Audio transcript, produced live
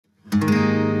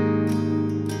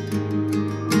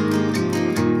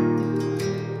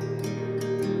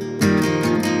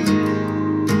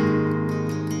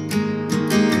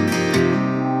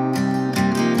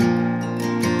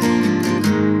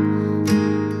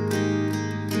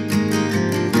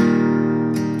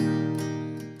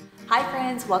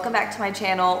welcome back to my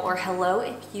channel, or hello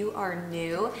if you are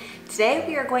new. Today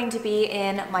we are going to be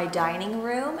in my dining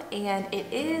room, and it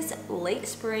is late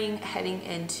spring heading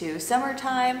into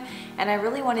summertime, and I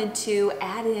really wanted to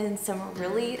add in some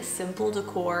really simple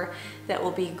decor that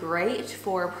will be great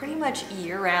for pretty much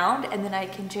year-round, and then I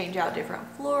can change out different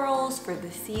florals for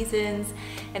the seasons,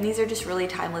 and these are just really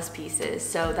timeless pieces.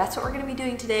 So that's what we're going to be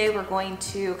doing today. We're going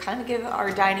to kind of give our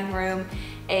dining room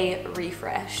a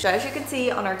refresh. So as you can see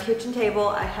on our kitchen table,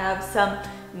 I have some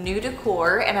new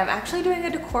decor, and I'm actually doing a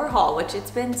decor haul, which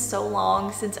it's been so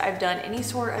long since I've done any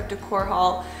sort of decor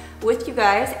haul with you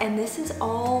guys, and this is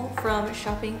all from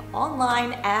shopping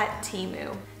online at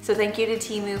Temu. So thank you to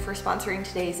Temu for sponsoring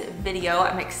today's video.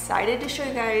 I'm excited to show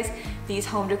you guys these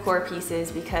home decor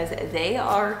pieces because they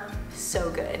are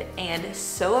so good and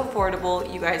so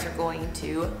affordable. You guys are going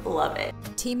to love it.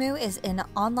 Temu is an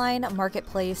online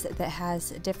marketplace that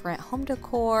has different home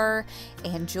decor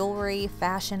and jewelry,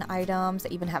 fashion items.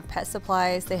 They even have pet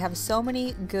supplies. They have so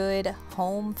many good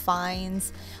home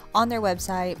finds on their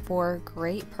website for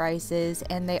great prices,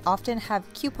 and they often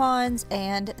have coupons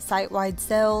and site-wide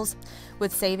sales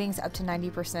with savings up to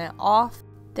 90% off.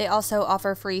 They also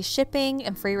offer free shipping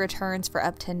and free returns for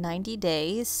up to 90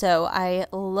 days. So I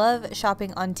love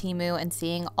shopping on Temu and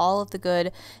seeing all of the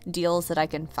good deals that I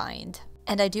can find.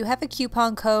 And I do have a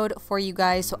coupon code for you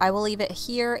guys, so I will leave it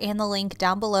here and the link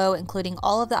down below, including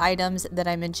all of the items that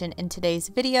I mentioned in today's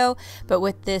video. But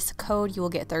with this code, you will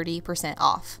get 30%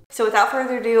 off. So without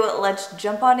further ado, let's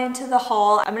jump on into the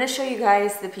haul. I'm going to show you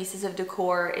guys the pieces of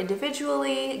decor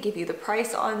individually, give you the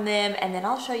price on them, and then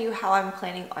I'll show you how I'm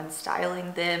planning on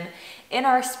styling them in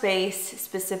our space,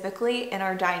 specifically in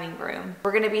our dining room.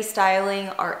 We're going to be styling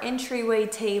our entryway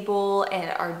table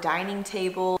and our dining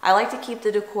table. I like to keep the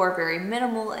decor very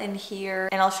minimal in here,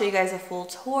 and I'll show you guys a full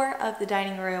tour of the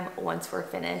dining room once we're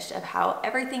finished of how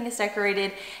everything is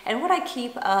decorated and what I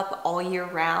keep up all year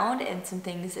round, and some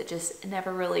things that just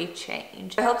never really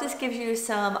change. I hope this gives you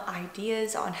some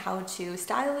ideas on how to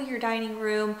style your dining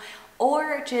room,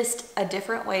 or just a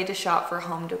different way to shop for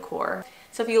home decor.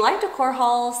 So if you like decor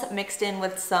hauls mixed in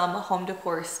with some home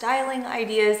decor styling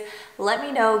ideas, let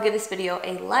me know. Give this video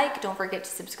a like, don't forget to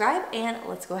subscribe, and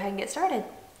let's go ahead and get started.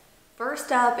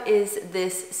 First up is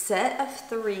this set of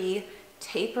 3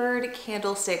 tapered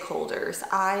candlestick holders.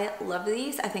 I love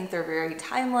these. I think they're very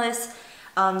timeless.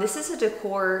 This is a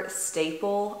decor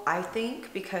staple, I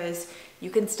think, because you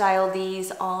can style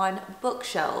these on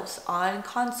bookshelves, on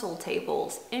console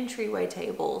tables, entryway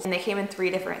tables, and they came in 3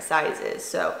 different sizes.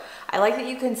 So I like that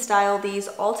you can style these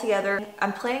all together.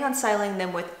 I'm planning on styling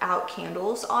them without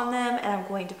candles on them, and I'm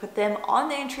going to put them on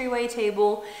the entryway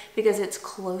table because it's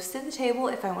close to the table.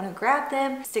 If I want to grab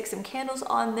them, stick some candles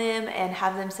on them, and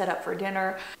have them set up for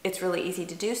dinner, it's really easy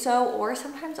to do so. Or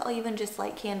sometimes I'll even just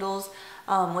light candles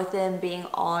with them being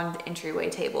on the entryway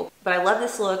table. But I love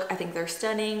this look. I think they're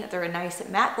stunning. They're a nice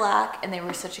matte black, and they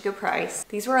were such a good price.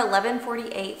 These were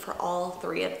 $11.48 for all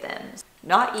 3 of them.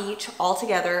 Not each, all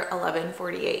together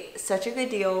 $11.48. Such a good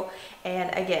deal, and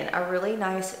again, a really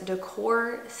nice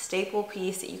decor staple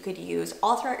piece that you could use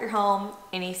all throughout your home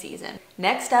any season.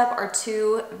 Next up are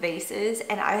 2 vases,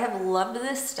 and I have loved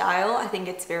this style. I think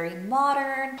it's very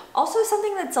modern. Also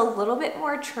something that's a little bit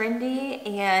more trendy,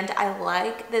 and I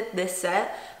like that this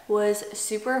set was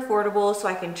super affordable, so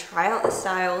I can try out the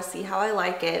style, see how I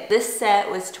like it. This set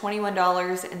was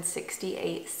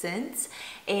 $21.68,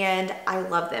 and I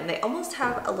love them. They almost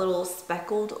have a little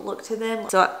speckled look to them,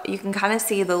 so you can kind of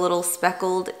see the little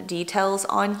speckled details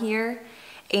on here.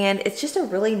 And it's just a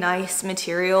really nice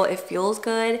material. It feels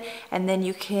good, and then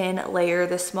you can layer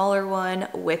the smaller one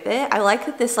with it. I like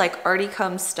that this like already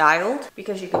comes styled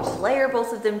because you can just layer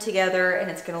both of them together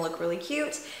and it's gonna look really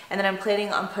cute. And then I'm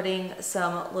planning on putting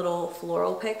some little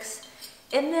floral picks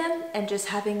in them and just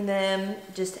having them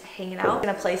just hanging out. I'm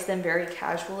gonna place them very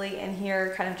casually in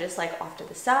here, kind of just like off to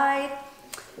the side.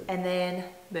 And then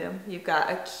boom, you've got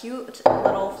a cute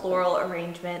little floral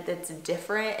arrangement that's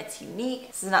different, it's unique.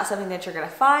 This is not something that you're gonna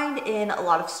find in a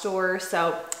lot of stores,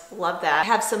 so love that. I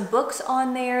have some books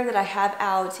on there that I have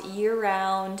out year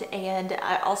round, and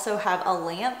I also have a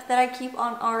lamp that I keep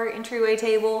on our entryway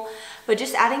table. But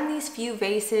just adding these few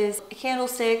vases,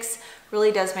 candlesticks,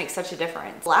 really does make such a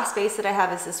difference. The last vase that I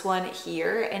have is this one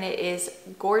here, and it is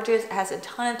gorgeous. It has a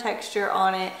ton of texture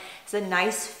on it. It's a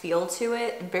nice feel to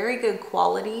it, very good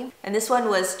quality. And this one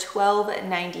was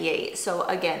 $12.98. So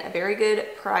again, a very good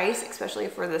price, especially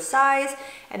for the size.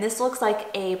 And this looks like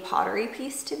a pottery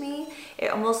piece to me.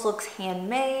 It almost looks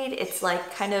handmade. It's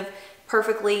like kind of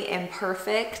perfectly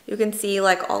imperfect. You can see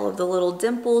like all of the little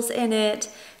dimples in it.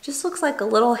 Just looks like a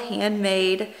little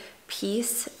handmade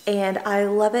piece and I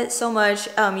love it so much.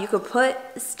 You could put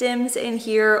stems in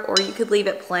here or you could leave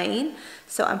it plain.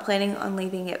 So I'm planning on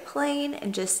leaving it plain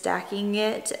and just stacking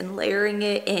it and layering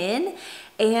it in.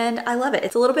 And I love it.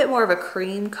 It's a little bit more of a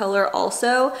cream color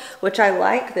also, which I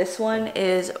like. This one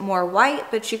is more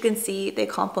white, but you can see they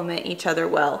complement each other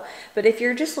well. But if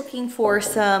you're just looking for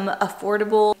some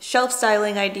affordable shelf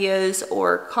styling ideas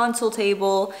or console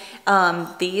table,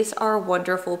 these are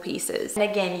wonderful pieces. And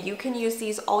again, you can use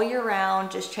these all year round.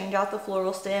 Just change out the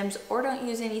floral stems or don't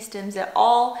use any stems at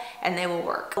all and they will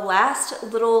work. The last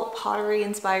little pottery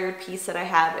inspired piece that I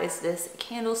have is this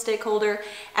candlestick holder,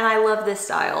 and I love this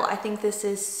style. I think this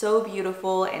is so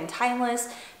beautiful and timeless.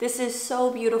 This is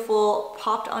so beautiful,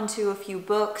 popped onto a few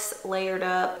books, layered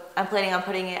up. I'm planning on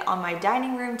putting it on my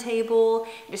dining room table,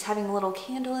 just having a little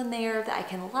candle in there that I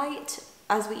can light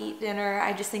as we eat dinner.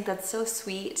 I just think that's so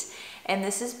sweet. And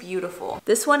this is beautiful.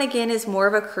 This one again is more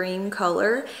of a cream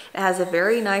color. It has a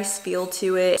very nice feel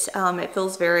to it. It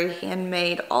feels very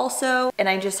handmade also. And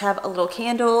I just have a little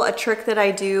candle. A trick that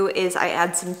I do is I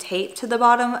add some tape to the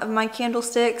bottom of my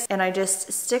candlesticks and I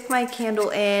just stick my candle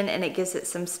in and it gives it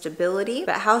some stability.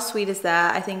 But how sweet is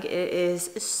that? I think it is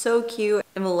so cute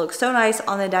and will look so nice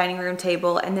on the dining room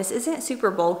table. And this isn't super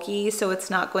bulky, so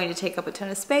it's not going to take up a ton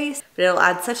of space, but it'll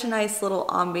add such a nice little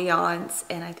ambiance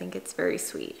and I think it's very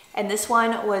sweet. And this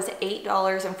one was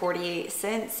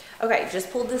 $8.48. Okay, just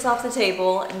pulled this off the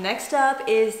table. Next up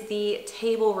is the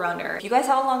table runner. If you guys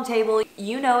have a long table,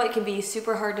 you know it can be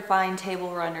super hard to find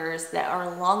table runners that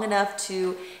are long enough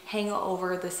to hang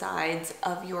over the sides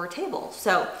of your table.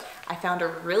 So I found a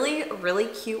really, really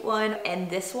cute one, and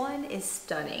this one is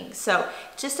stunning. So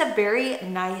just a very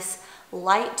nice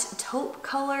light taupe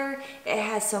color. It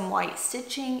has some white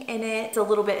stitching in it. It's a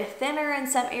little bit thinner in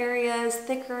some areas,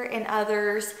 thicker in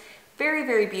others. Very,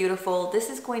 very beautiful. This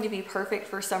is going to be perfect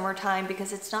for summertime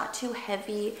because it's not too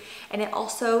heavy and it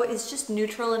also is just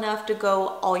neutral enough to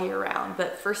go all year round.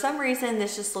 But for some reason,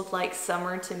 this just looked like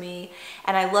summer to me.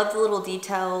 And I love the little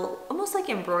detail, almost like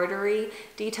embroidery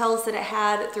details that it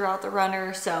had throughout the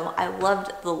runner. So I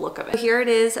loved the look of it. Here it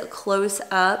is close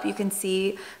up. You can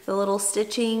see the little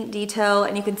stitching detail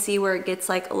and you can see where it gets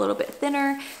like a little bit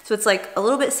thinner. So it's like a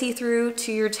little bit see-through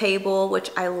to your table, which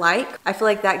I like. I feel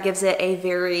like that gives it a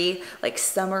very like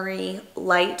summery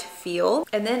light feel.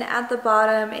 And then at the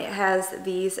bottom it has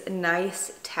these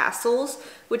nice tassels,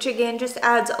 which again just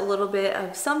adds a little bit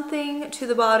of something to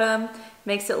the bottom,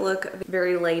 makes it look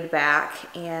very laid back,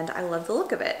 and I love the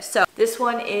look of it. So this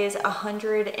one is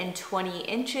 120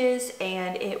 inches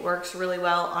and it works really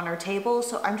well on our table.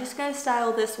 So I'm just gonna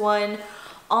style this one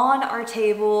on our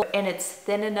table, and it's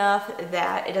thin enough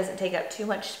that it doesn't take up too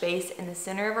much space in the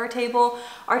center of our table.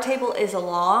 Our table is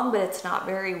long, but it's not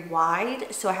very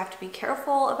wide, so I have to be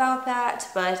careful about that,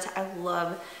 but I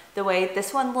love the way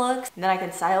this one looks. And then I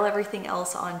can style everything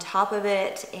else on top of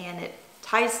it, and it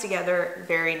ties together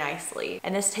very nicely.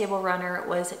 And this table runner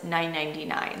was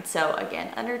 $9.99. So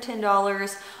again, under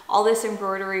 $10, all this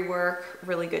embroidery work,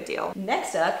 really good deal.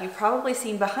 Next up, you've probably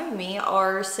seen behind me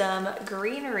are some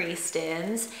greenery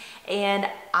stems. And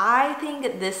I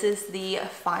think this is the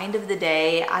find of the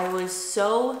day. I was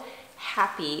so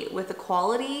happy with the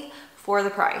quality for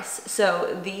the price.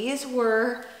 So these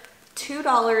were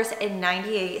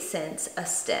 $2.98 a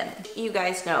stem. You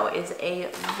guys know is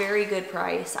a very good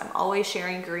price. I'm always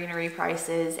sharing greenery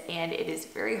prices, and it is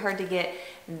very hard to get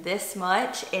this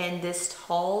much and this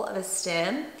tall of a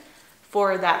stem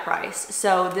for that price.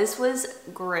 So this was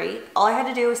great. All I had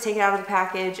to do was take it out of the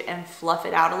package and fluff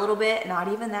it out a little bit, not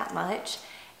even that much.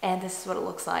 And this is what it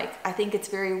looks like. I think it's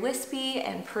very wispy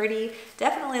and pretty.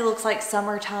 Definitely looks like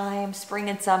summertime, spring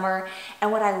and summer.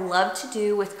 And what I love to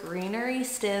do with greenery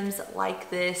stems like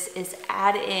this is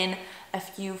add in a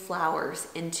few flowers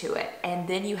into it. And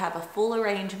then you have a full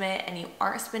arrangement and you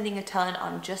aren't spending a ton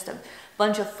on just a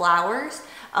bunch of flowers.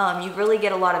 You really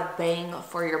get a lot of bang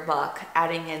for your buck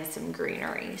adding in some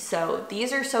greenery. So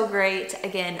these are so great.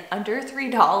 Again, under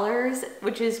 $3,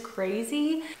 which is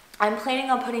crazy. I'm planning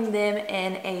on putting them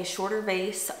in a shorter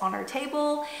vase on our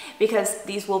table because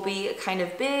these will be kind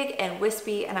of big and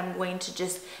wispy, and I'm going to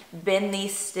just bend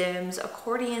these stems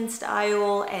accordion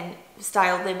style and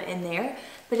style them in there.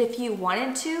 But if you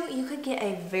wanted to, you could get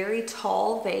a very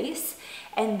tall vase,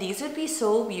 and these would be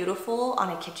so beautiful on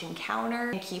a kitchen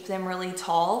counter and keep them really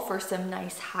tall for some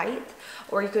nice height.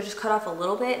 Or you could just cut off a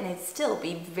little bit and they'd still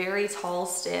be very tall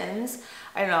stems.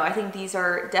 I don't know, I think these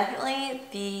are definitely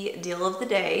the deal of the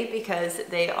day because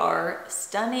they are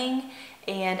stunning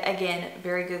and again,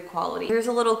 very good quality. Here's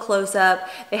a little close-up.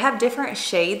 They have different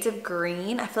shades of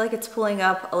green. I feel like it's pulling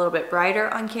up a little bit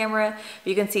brighter on camera.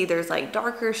 You can see there's like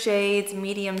darker shades,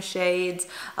 medium shades,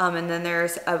 and then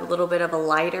there's a little bit of a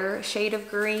lighter shade of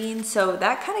green. So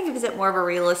that kind of gives it more of a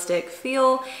realistic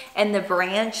feel. And the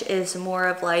branch is more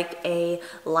of like a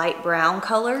light brown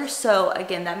color. So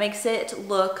again, that makes it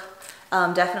look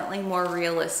definitely more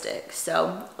realistic.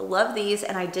 So I love these,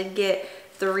 and I did get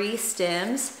 3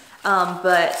 stems.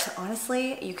 But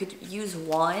honestly, you could use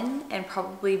 1 and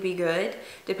probably be good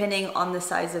depending on the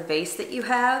size of vase that you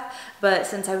have. But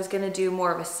since I was going to do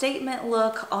more of a statement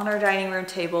look on our dining room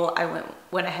table, I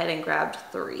went ahead and grabbed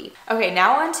 3. Okay,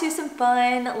 now on to some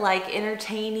fun, like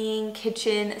entertaining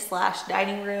kitchen /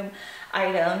 dining room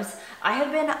items. I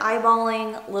had been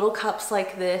eyeballing little cups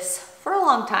like this for a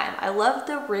long time. I love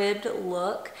the ribbed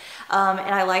look, and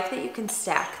I like that you can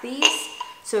stack these.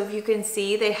 So if you can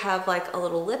see, they have like a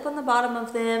little lip on the bottom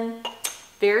of them.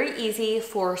 Very easy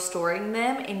for storing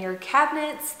them in your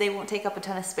cabinets. They won't take up a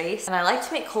ton of space. And I like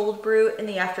to make cold brew in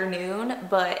the afternoon,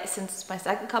 but since it's my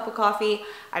second cup of coffee,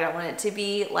 I don't want it to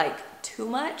be like too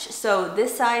much. So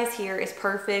this size here is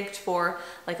perfect for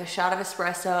like a shot of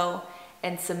espresso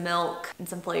and some milk and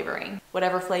some flavoring.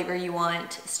 Whatever flavor you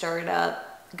want, stir it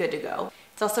up, good to go.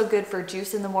 It's also good for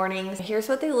juice in the mornings. Here's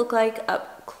what they look like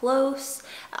up close.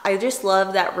 I just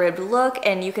love that ribbed look,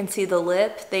 and you can see the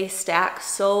lip. They stack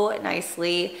so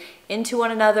nicely into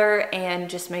one another and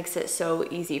just makes it so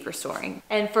easy for storing.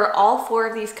 And for all 4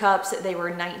 of these cups, they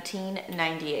were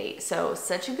 $19.98. So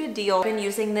such a good deal. I've been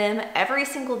using them every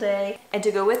single day. And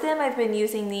to go with them, I've been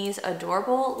using these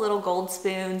adorable little gold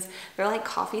spoons. They're like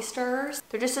coffee stirrers.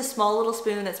 They're just a small little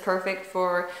spoon that's perfect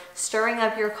for stirring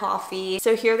up your coffee.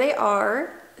 So here they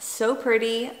are, so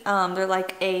pretty. They're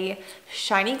like a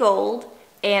shiny gold.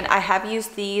 And I have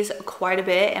used these quite a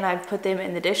bit, and I've put them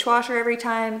in the dishwasher every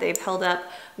time. They've held up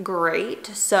great.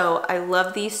 So I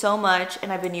love these so much,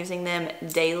 and I've been using them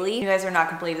daily. You guys are not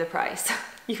gonna believe the price.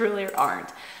 You really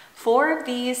aren't. 4 of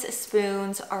these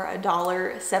spoons are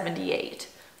 $1.78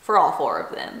 for all 4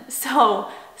 of them.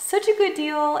 So such a good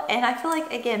deal. And I feel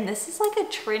like, again, this is like a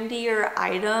trendier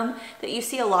item that you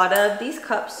see a lot of, these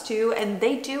cups too, and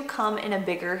they do come in a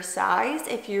bigger size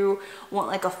if you want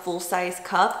like a full size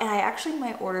cup. And I actually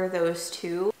might order those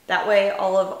too. That way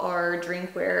all of our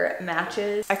drinkware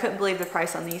matches. I couldn't believe the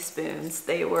price on these spoons.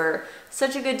 They were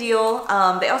such a good deal.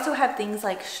 They also have things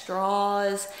like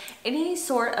straws, any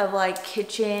sort of like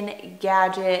kitchen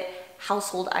gadget,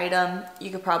 household item.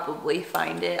 You could probably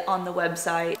find it on the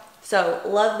website. So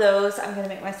love those. I'm gonna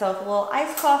make myself a little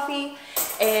iced coffee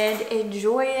and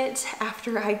enjoy it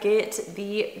after I get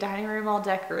the dining room all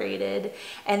decorated.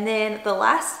 And then the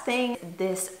last thing,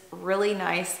 this really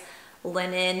nice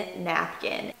linen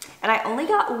napkin. And I only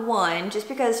got 1 just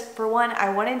because, for one,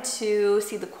 I wanted to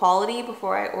see the quality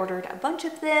before I ordered a bunch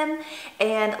of them.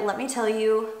 And let me tell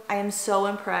you, I am so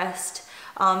impressed.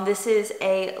 This is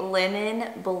a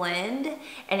linen blend,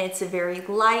 and it's very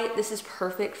light. This is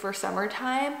perfect for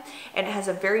summertime, and it has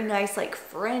a very nice like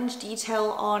fringe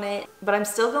detail on it. But I'm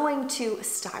still going to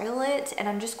style it, and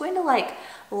I'm just going to like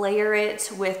layer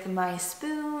it with my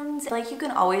spoons. Like, you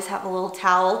can always have a little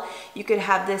towel. You could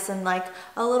have this in like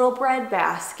a little bread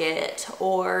basket,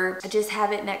 or just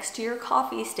have it next to your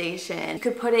coffee station. You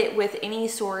could put it with any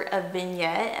sort of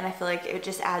vignette, and I feel like it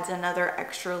just adds another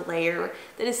extra layer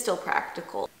that is still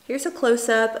practical. Here's a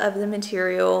close-up of the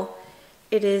material.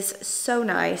 It is so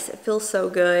nice. It feels so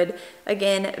good.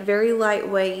 Again, very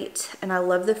lightweight, and I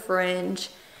love the fringe,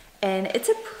 and it's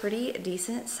a pretty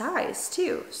decent size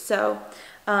too. So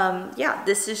yeah,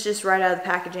 this is just right out of the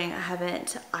packaging. I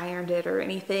haven't ironed it or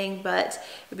anything, but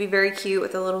it'd be very cute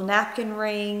with a little napkin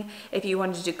ring if you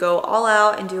wanted to go all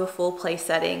out and do a full place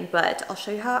setting. But I'll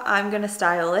show you how I'm gonna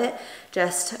style it.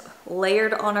 Just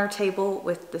layered on our table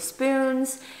with the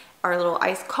spoons, our little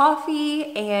iced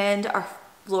coffee, and our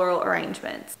floral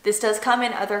arrangements. This does come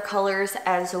in other colors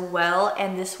as well,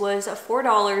 and this was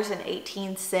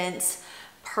 $4.18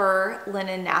 per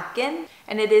linen napkin,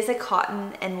 and it is a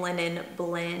cotton and linen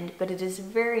blend, but it is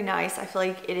very nice. I feel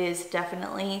like it is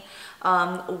definitely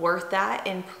worth that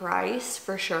in price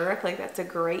for sure. I feel like that's a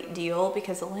great deal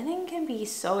because linen can be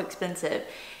so expensive,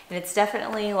 and it's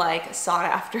definitely like sought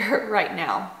after right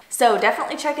now. So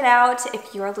definitely check it out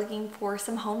if you're looking for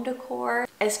some home decor.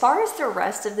 As far as the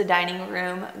rest of the dining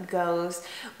room goes,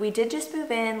 we did just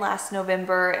move in last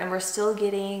November, and we're still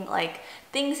getting like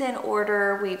things in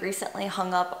order. We recently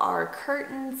hung up our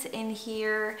curtains in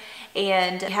here,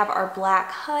 and we have our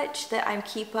black hutch that I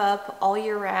keep up all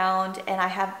year round, and I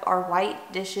have our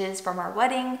white dishes from our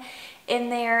wedding in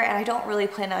there, and I don't really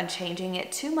plan on changing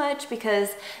it too much because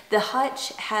the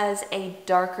hutch has a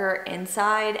darker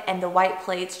inside and the white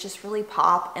plates just really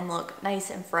pop and look nice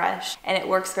and fresh, and it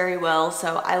works very well.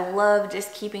 So I love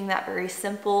just keeping that very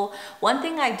simple. One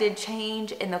thing I did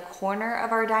change in the corner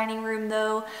of our dining room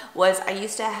though was I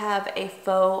used to have a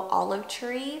faux olive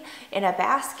tree in a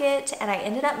basket, and I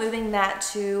ended up moving that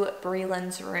to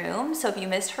Breland's room. So if you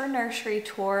missed her nursery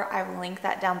tour, I will link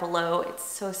that down below. It's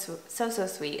so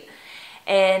sweet.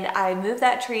 And I moved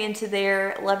that tree into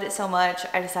there, loved it so much,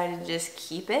 I decided to just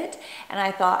keep it. And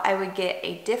I thought I would get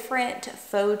a different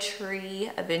faux tree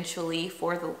eventually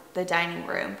for the dining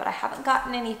room, but I haven't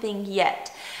gotten anything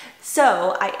yet.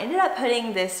 So I ended up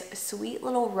putting this sweet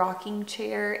little rocking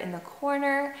chair in the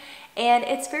corner, and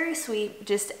it's very sweet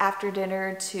just after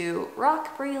dinner to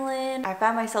rock Breland. I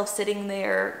find myself sitting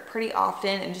there pretty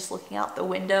often and just looking out the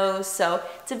windows. So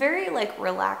it's a very like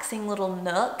relaxing little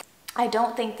nook. I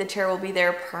don't think the chair will be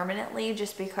there permanently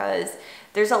just because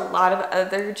there's a lot of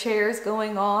other chairs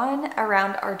going on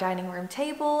around our dining room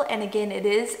table. And again, it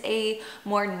is a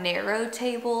more narrow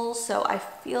table, so I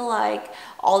feel like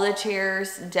all the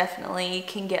chairs definitely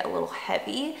can get a little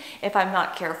heavy if I'm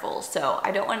not careful. So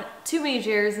I don't want too many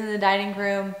chairs in the dining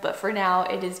room, but for now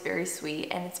it is very sweet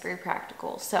and it's very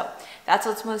practical. So that's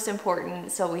what's most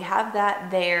important. So we have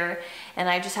that there, and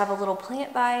I just have a little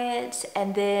plant by it.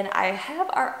 And then I have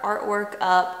our artwork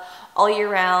up all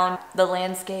year round, the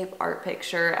landscape art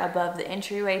picture above the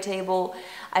entryway table.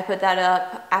 I put that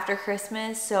up after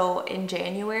Christmas, so in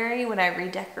January when I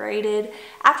redecorated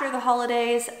after the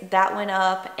holidays, that went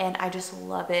up, and I just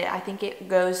love it. I think it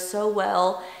goes so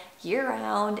well year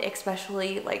round,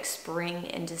 especially like spring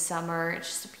into summer. It's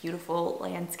just a beautiful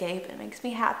landscape. It makes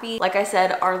me happy. Like I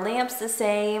said, our lamp's the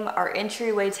same, our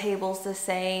entryway table's the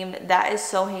same. That is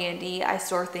so handy. I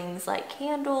store things like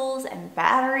candles and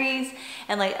batteries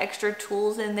and like extra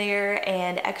tools in there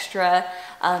and extra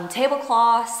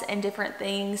tablecloths and different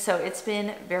things. So it's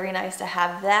been very nice to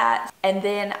have that. And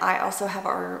then I also have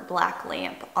our black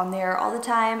lamp on there all the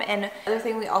time. And the other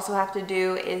thing we also have to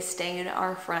do is stain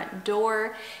our front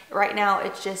door. Right now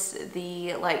it's just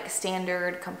the like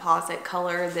standard composite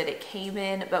color that it came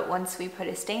in, but once we put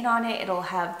a stain on it, it'll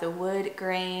have the wood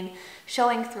grain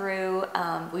showing through.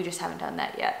 We just haven't done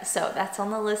that yet. So that's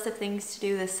on the list of things to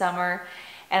do this summer.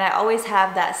 And I always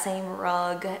have that same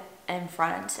rug in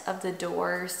front of the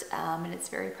doors, and it's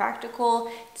very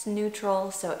practical. It's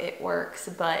neutral, so it works.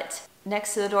 But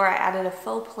next to the door, I added a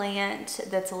faux plant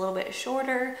that's a little bit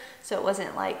shorter, so it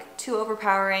wasn't like too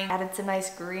overpowering. Added some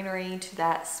nice greenery to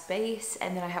that space,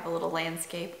 and then I have a little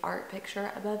landscape art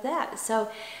picture above that. So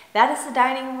that is the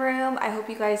dining room. I hope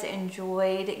you guys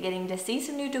enjoyed getting to see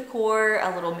some new decor,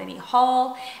 a little mini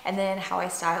haul, and then how I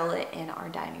style it in our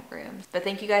dining room. But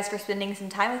thank you guys for spending some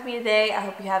time with me today. I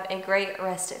hope you have a great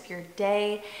rest of your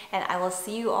day, and I will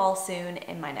see you all soon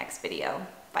in my next video.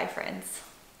 Bye, friends.